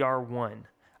as we are one.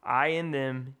 I in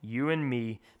them, you in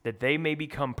me, that they may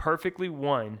become perfectly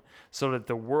one, so that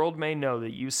the world may know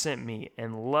that you sent me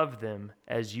and loved them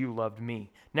as you loved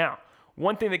me." Now,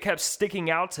 one thing that kept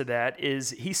sticking out to that is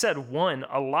he said one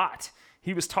a lot.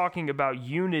 He was talking about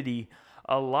unity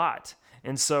a lot.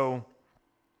 And so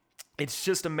it's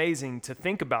just amazing to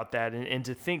think about that and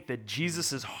to think that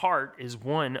Jesus' heart is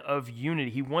one of unity.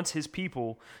 He wants his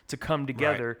people to come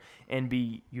together and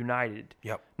be united.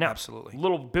 Yep, now, absolutely.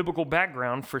 Little biblical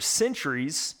background. For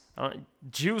centuries,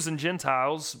 Jews and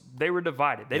Gentiles, they were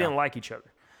divided. They didn't like each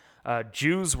other.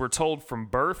 Jews were told from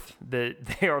birth that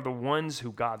they are the ones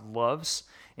who God loves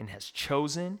and has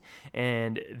chosen,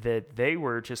 and that they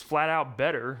were just flat out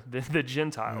better than the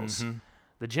Gentiles. Mm-hmm.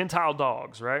 The Gentile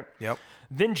dogs, right? Yep.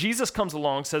 Then Jesus comes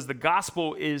along, says the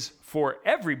gospel is for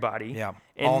everybody. Yeah,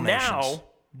 and all now nations.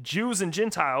 Jews and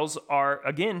Gentiles are,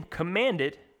 again,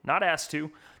 commanded, not asked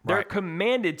to, they're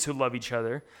commanded to love each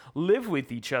other, live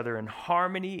with each other in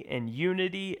harmony and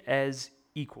unity as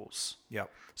equals.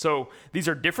 Yep. So these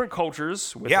are different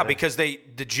cultures. Because the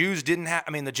Gentiles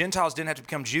didn't have to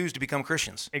become Jews to become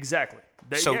Christians. Exactly.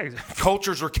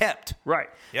 Cultures were kept. Right.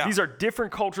 Yeah. These are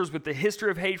different cultures with the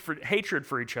history of hatred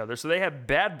for each other. So they have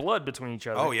bad blood between each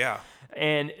other. Oh, yeah.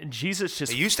 And Jesus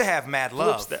just They used to have mad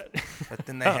love. That. But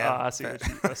then they have... I see what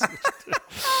you did.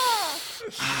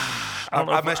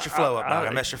 I messed your flow up. I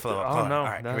messed your flow up. Oh, no. All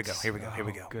right, here we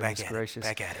go. Back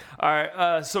at it. All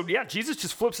right. So, Jesus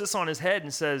just flips this on his head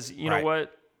and says, you know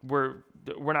what? We're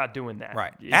not doing that.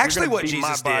 Right. If Actually, what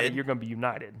Jesus did... You're going to be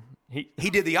united. He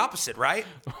did the opposite, right?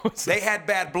 They had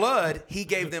bad blood. He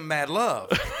gave them mad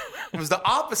love. It was the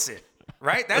opposite,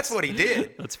 right? That's what he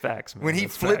did. That's facts, man. When he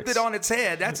flipped it on its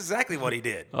head, that's exactly what he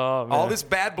did. Oh, man. All this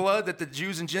bad blood that the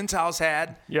Jews and Gentiles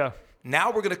had. Yeah.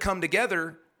 Now we're going to come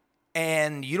together,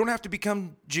 and you don't have to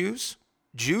become Jews.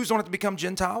 Jews don't have to become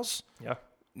Gentiles. Yeah.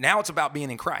 Now it's about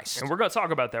being in Christ. And we're going to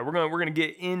talk about that. We're going to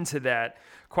get into that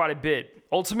quite a bit.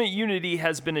 Ultimate unity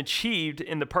has been achieved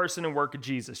in the person and work of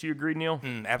Jesus. You agree, Neil?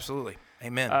 Absolutely.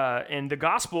 Amen. And the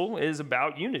gospel is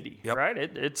about unity,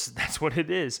 right? That's what it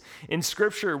is. In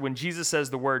Scripture, when Jesus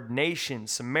says the word nation,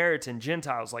 Samaritan,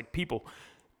 Gentiles, like people,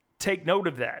 take note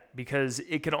of that, because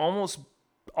it can almost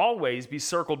always be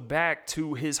circled back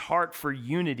to his heart for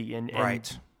unity and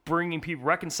bringing people,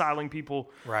 reconciling people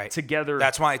together.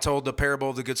 That's why I told the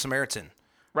parable of the Good Samaritan.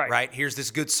 Right. Here's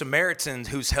this Good Samaritan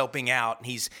who's helping out. And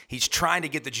he's trying to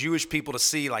get the Jewish people to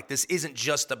see, like, this isn't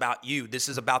just about you. This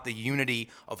is about the unity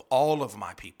of all of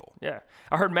my people. Yeah.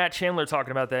 I heard Matt Chandler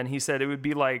talking about that, and he said it would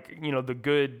be like, the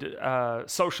good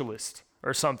socialist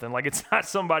or something. Like, it's not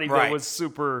somebody that was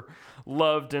super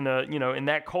loved in in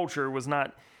that culture was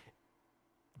not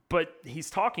But he's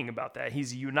talking about that.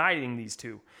 He's uniting these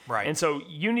two. Right. And so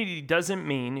unity doesn't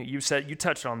mean, you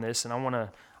touched on this, and I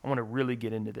want to really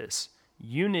get into this.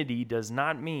 Unity does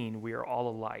not mean we are all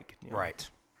alike. Right.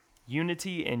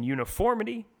 Unity and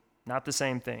uniformity, not the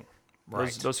same thing.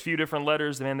 Right. Those few different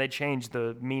letters, man, they change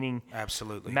the meaning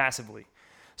Absolutely. massively.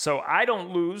 So I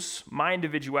don't lose my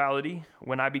individuality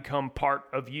when I become part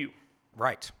of you.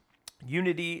 Right.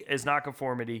 Unity is not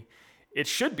conformity. It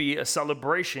should be a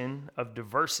celebration of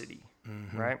diversity,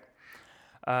 right?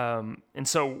 And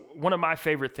so one of my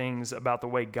favorite things about the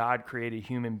way God created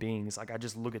human beings, like I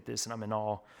just look at this and I'm in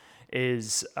awe,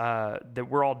 is that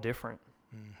we're all different.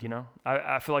 You know,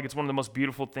 I feel like it's one of the most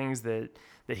beautiful things that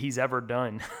he's ever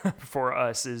done for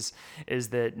us is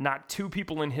that not two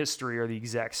people in history are the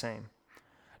exact same.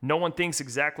 No one thinks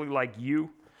exactly like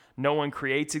you. No one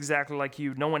creates exactly like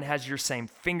you. No one has your same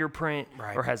fingerprint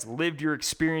or has lived your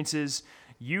experiences.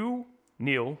 You,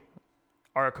 Neil,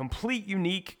 are a complete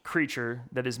unique creature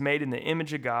that is made in the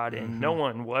image of God, and no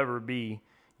one will ever be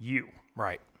you.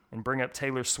 Right. And bring up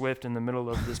Taylor Swift in the middle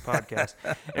of this podcast.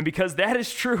 And because that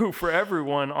is true for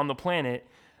everyone on the planet,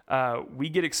 we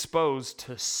get exposed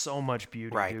to so much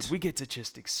beauty, dude. We get to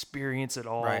just experience it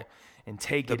all and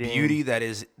take it in. The beauty that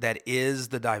is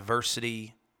the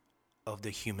diversity of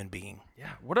the human being. Yeah.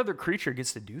 What other creature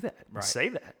gets to do that and say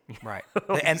that? Right.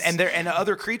 and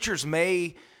other creatures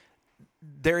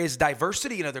there is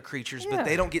diversity in other creatures, but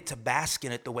they don't get to bask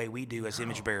in it the way we do as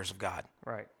image bearers of God.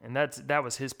 Right. And that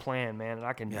was his plan, man.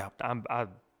 And I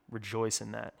rejoice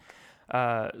in that.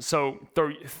 So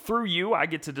through you, I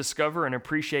get to discover and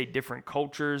appreciate different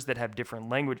cultures that have different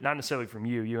language, not necessarily from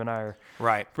you. You and I are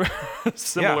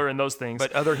similar in those things.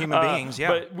 But other human beings,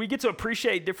 But we get to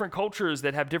appreciate different cultures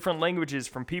that have different languages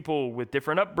from people with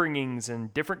different upbringings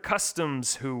and different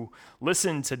customs who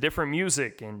listen to different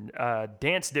music and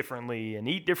dance differently and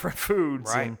eat different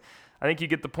foods. Right. And I think you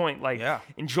get the point.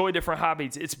 Enjoy different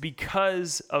hobbies. It's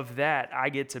because of that I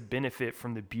get to benefit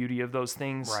from the beauty of those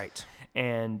things. Right.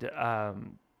 And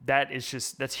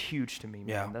that's huge to me, man.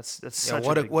 Yeah. That's such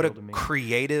what a big what deal a to me.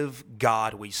 creative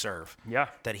God we serve. Yeah.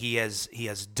 That he has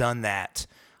done that,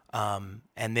 and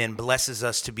then blesses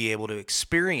us to be able to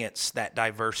experience that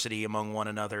diversity among one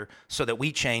another, so that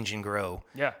we change and grow.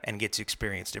 Yeah. And get to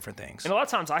experience different things. And a lot of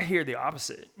times I hear the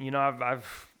opposite. You know,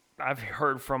 I've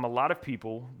heard from a lot of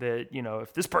people that, you know,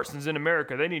 if this person's in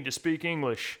America, they need to speak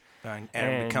English.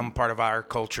 And become part of our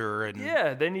culture, and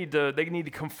they need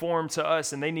to conform to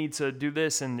us, and they need to do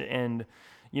this, and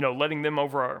you know, letting them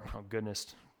over our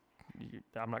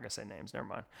I'm not gonna say names, never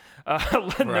mind.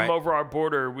 Letting them over our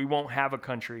border, we won't have a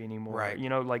country anymore. Right. You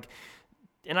know,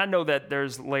 and I know that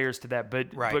there's layers to that,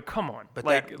 but come on, but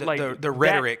the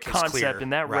rhetoric that concept is clear.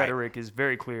 And that rhetoric is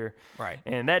very clear. Right.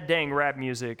 And that dang rap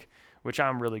music, which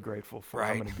I'm really grateful for.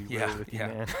 I'm going to be real with you,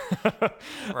 man.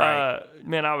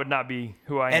 Man, I would not be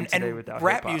who I am today without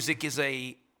rap hip-hop. music is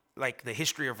the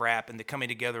history of rap and the coming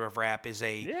together of rap is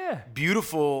a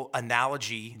beautiful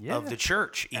analogy of the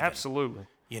church. Even, absolutely.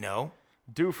 You know?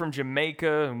 Dude from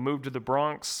Jamaica who moved to the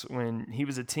Bronx when he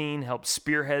was a teen, helped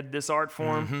spearhead this art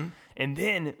form. And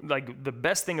then, the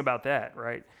best thing about that,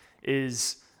 right,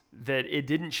 is that it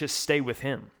didn't just stay with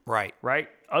him. Right. Right?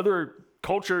 Other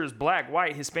cultures, black,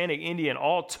 white, Hispanic, Indian,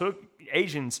 all took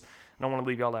Asians. I don't want to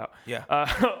leave y'all out. Yeah.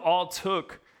 All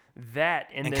took that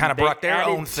and kind of brought their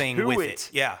own thing with it.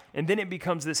 Yeah. And then it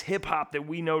becomes this hip hop that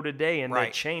we know today and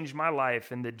that changed my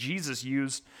life and that Jesus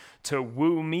used to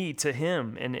woo me to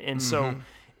him. And so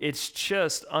it's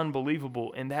just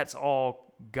unbelievable. And that's all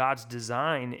God's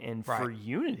design and for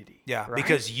unity. Yeah. Right?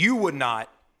 Because you would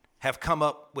not have come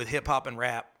up with hip hop and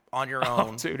rap on your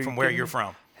own from where you're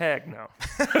from. Heck no.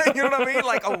 You know what I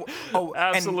mean?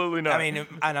 Absolutely not. I mean,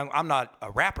 I'm not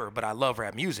a rapper, but I love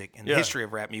rap music and the history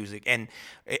of rap music. And,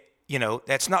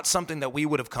 that's not something that we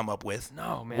would have come up with.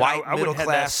 No, man. White, I middle wouldn't have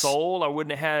class. had that soul. I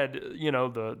wouldn't have had,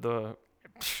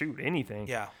 anything.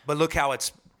 Yeah. But look how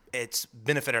it's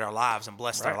benefited our lives and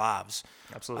blessed our lives.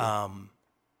 Absolutely.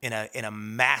 In a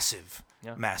massive,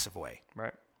 massive way.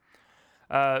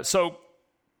 Right. So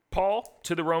Paul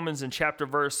to the Romans in chapter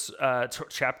 12,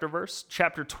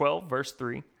 verse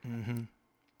 3.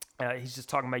 He's just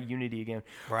talking about unity again.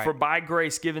 Right. For by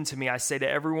grace given to me, I say to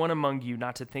everyone among you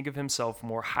not to think of himself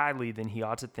more highly than he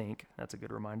ought to think. That's a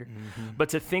good reminder. But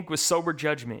to think with sober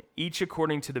judgment, each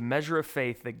according to the measure of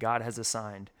faith that God has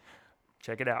assigned.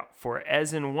 Check it out. For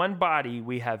as in one body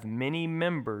we have many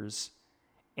members,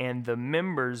 and the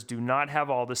members do not have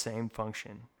all the same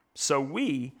function. So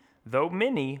we, though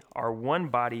many, are one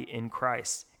body in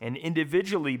Christ, and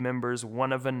individually members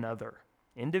one of another.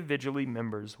 individually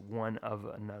members one of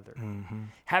another,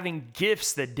 having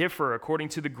gifts that differ according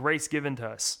to the grace given to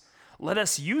us. Let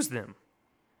us use them.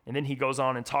 And then he goes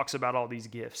on and talks about all these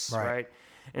gifts, right?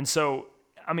 And so,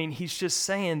 I mean, he's just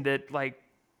saying that, like,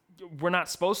 we're not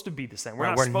supposed to be the same. We're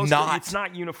not supposed to. It's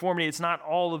not uniformity. It's not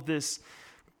all of this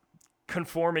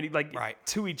conformity, like,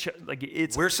 to each other. Like,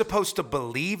 we're supposed to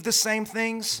believe the same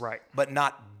things, but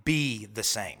not be the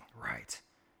same. Right.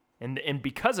 And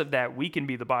because of that, we can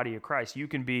be the body of Christ. You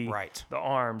can be the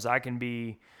arms. I can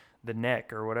be the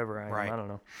neck or whatever I am. I don't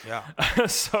know. Yeah.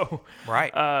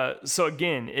 So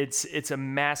again, it's a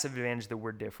massive advantage that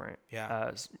we're different.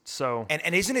 Yeah. So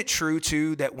and isn't it true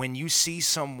too that when you see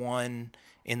someone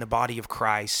in the body of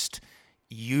Christ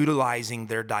utilizing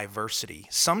their diversity,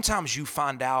 sometimes you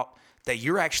find out that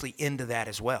you're actually into that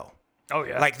as well. Oh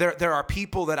yeah. Like there are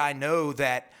people that I know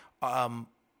that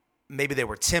maybe they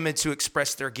were timid to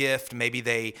express their gift. Maybe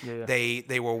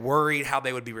they were worried how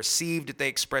they would be received if they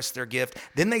expressed their gift.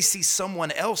 Then they see someone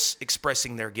else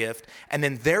expressing their gift, and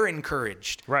then they're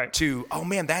encouraged to, oh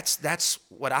man, that's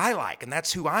what I like, and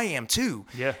that's who I am too.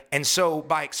 Yeah. And so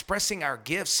by expressing our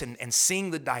gifts and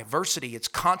seeing the diversity, it's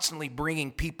constantly bringing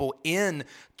people in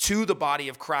to the body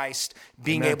of Christ,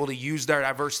 being able to use their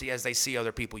diversity as they see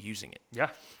other people using it.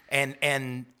 Yeah.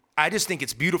 And I just think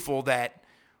it's beautiful that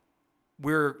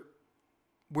we're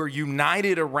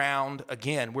united around a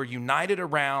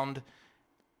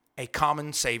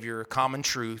common Savior, common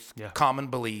truth, common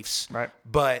beliefs,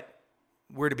 but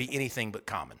we're to be anything but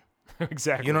common.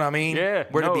 Exactly. You know what I mean? Yeah.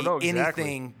 We're to be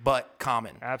anything but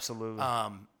common. Absolutely.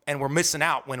 And we're missing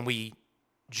out when we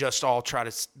just all try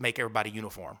to make everybody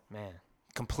uniform. Man.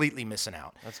 Completely missing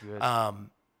out. That's good. I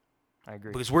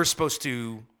agree. Because we're supposed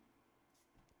to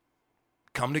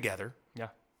come together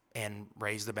and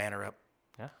raise the banner up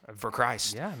for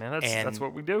Christ. Yeah, man, that's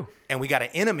what we do. And we got an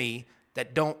enemy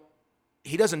that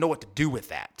he doesn't know what to do with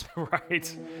that.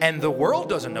 Right. And the world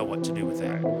doesn't know what to do with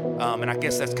that. And I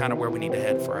guess that's kind of where we need to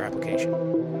head for our application.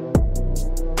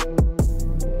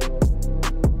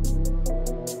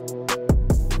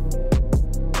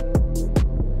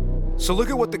 So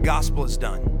look at what the gospel has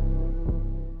done.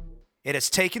 It has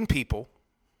taken people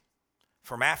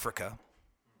from Africa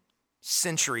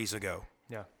centuries ago.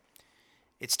 Yeah.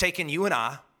 It's taken you and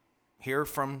I here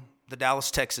from the Dallas,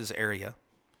 Texas area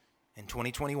in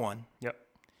 2021. Yep.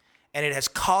 And it has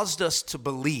caused us to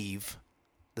believe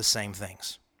the same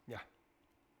things. Yeah.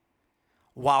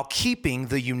 While keeping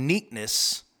the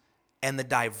uniqueness and the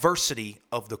diversity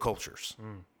of the cultures.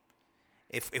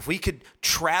 If we could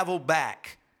travel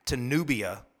back to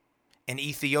Nubia and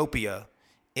Ethiopia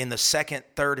in the 2nd,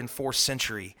 3rd, and 4th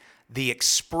century, the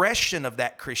expression of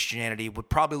that Christianity would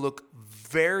probably look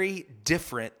very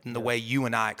different than the way you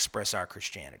and I express our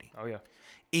Christianity. Oh, yeah.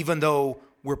 Even though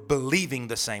we're believing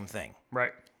the same thing.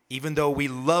 Right. Even though we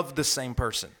love the same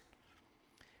person.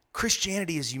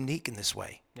 Christianity is unique in this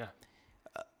way. Yeah.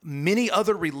 Many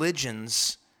other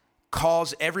religions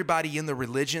cause everybody in the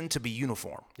religion to be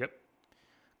uniform. Yep.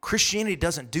 Christianity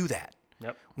doesn't do that.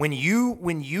 Yep. When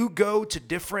you go to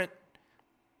different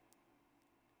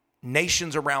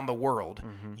nations around the world,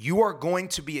 you are going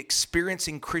to be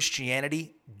experiencing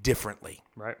Christianity differently.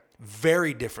 Right.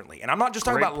 Very differently. And I'm not just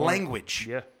talking about language.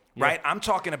 Yeah. Right? I'm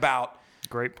talking about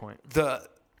great point. The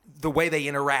way they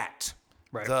interact.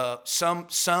 Right.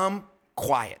 Some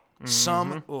quiet,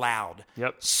 some loud.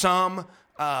 Yep. Some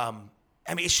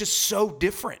it's just so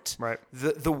different. Right.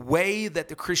 The way that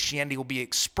the Christianity will be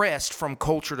expressed from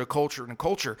culture to culture and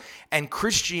culture. And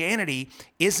Christianity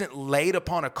isn't laid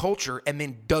upon a culture and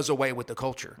then does away with the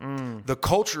culture. The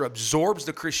culture absorbs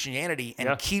the Christianity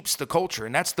and keeps the culture.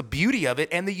 And that's the beauty of it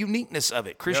and the uniqueness of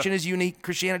it.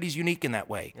 Christianity is unique in that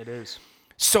way. It is.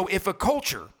 So if a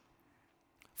culture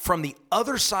from the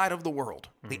other side of the world,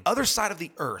 the other side of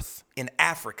the earth in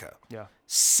Africa,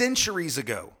 centuries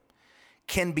ago,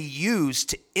 can be used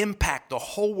to impact the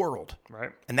whole world.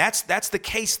 Right. And that's the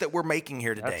case that we're making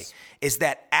here today, is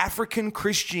that African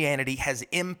Christianity has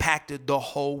impacted the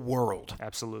whole world.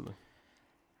 Absolutely.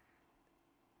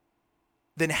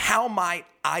 Then how might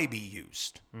I be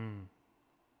used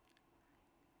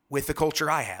with the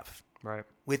culture I have? Right.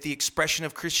 With the expression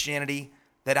of Christianity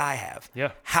that I have?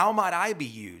 Yeah. How might I be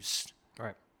used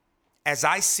Right. as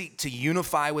I seek to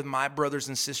unify with my brothers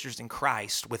and sisters in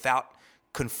Christ without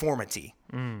conformity,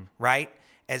 right?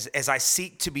 As I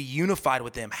seek to be unified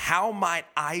with them, how might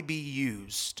I be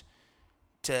used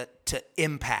to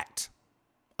impact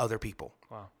other people?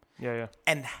 Wow. Yeah.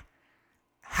 And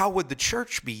how would the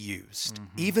church be used?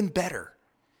 Even better,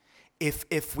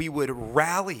 if we would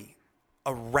rally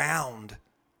around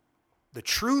the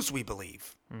truths we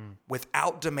believe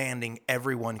without demanding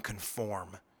everyone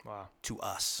conform to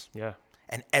us. Yeah.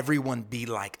 And everyone be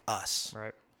like us.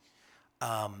 Right.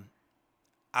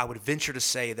 I would venture to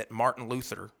say that Martin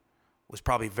Luther was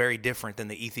probably very different than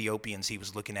the Ethiopians he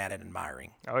was looking at and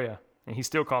admiring. Oh, yeah. And he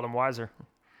still called him wiser.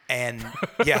 And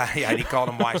he called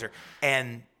him wiser.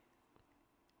 And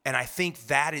I think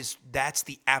that's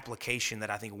the application that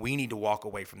I think we need to walk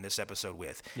away from this episode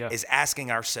with, is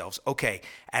asking ourselves, okay,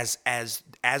 as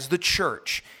the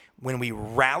church, when we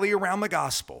rally around the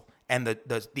gospel and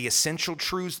the essential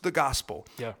truths of the gospel,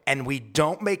 and we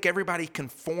don't make everybody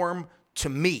conform to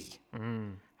me,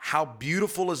 how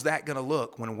beautiful is that going to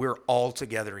look when we're all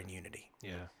together in unity?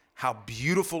 Yeah. How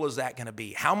beautiful is that going to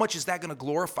be? How much is that going to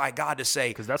glorify God to say?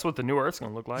 Because that's what the new earth's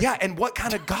going to look like. Yeah, and what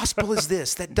kind of gospel is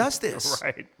this that does this?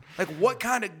 Right. Like what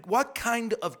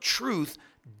kind of truth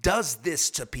does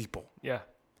this to people? Yeah.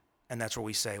 And that's where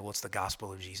we say, well, it's the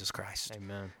gospel of Jesus Christ.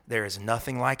 Amen. There is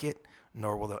nothing like it,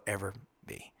 nor will there ever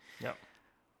be. Yep.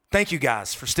 Thank you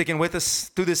guys for sticking with us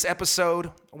through this episode.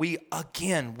 We,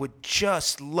 again, would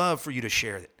just love for you to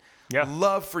share it. Yeah.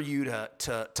 Love for you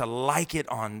to like it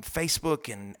on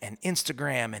Facebook and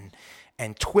Instagram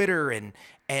and Twitter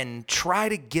and try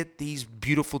to get these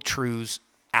beautiful truths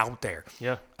out there.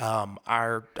 Yeah.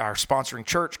 Our sponsoring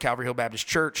church, Calvary Hill Baptist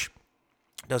Church,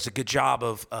 does a good job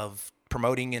of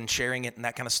promoting and sharing it and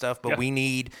that kind of stuff, but we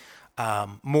need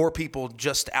more people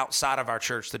just outside of our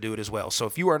church to do it as well. So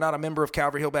if you are not a member of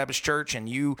Calvary Hill Baptist Church and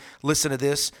you listen to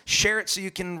this, share it so you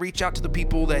can reach out to the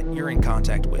people that you're in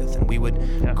contact with. And we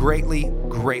would greatly,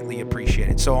 greatly appreciate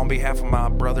it. So on behalf of my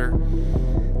brother,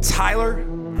 Tyler,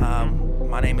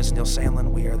 my name is Neil Sandlin.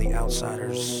 We are the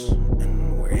Outsiders,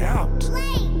 and we're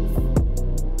out.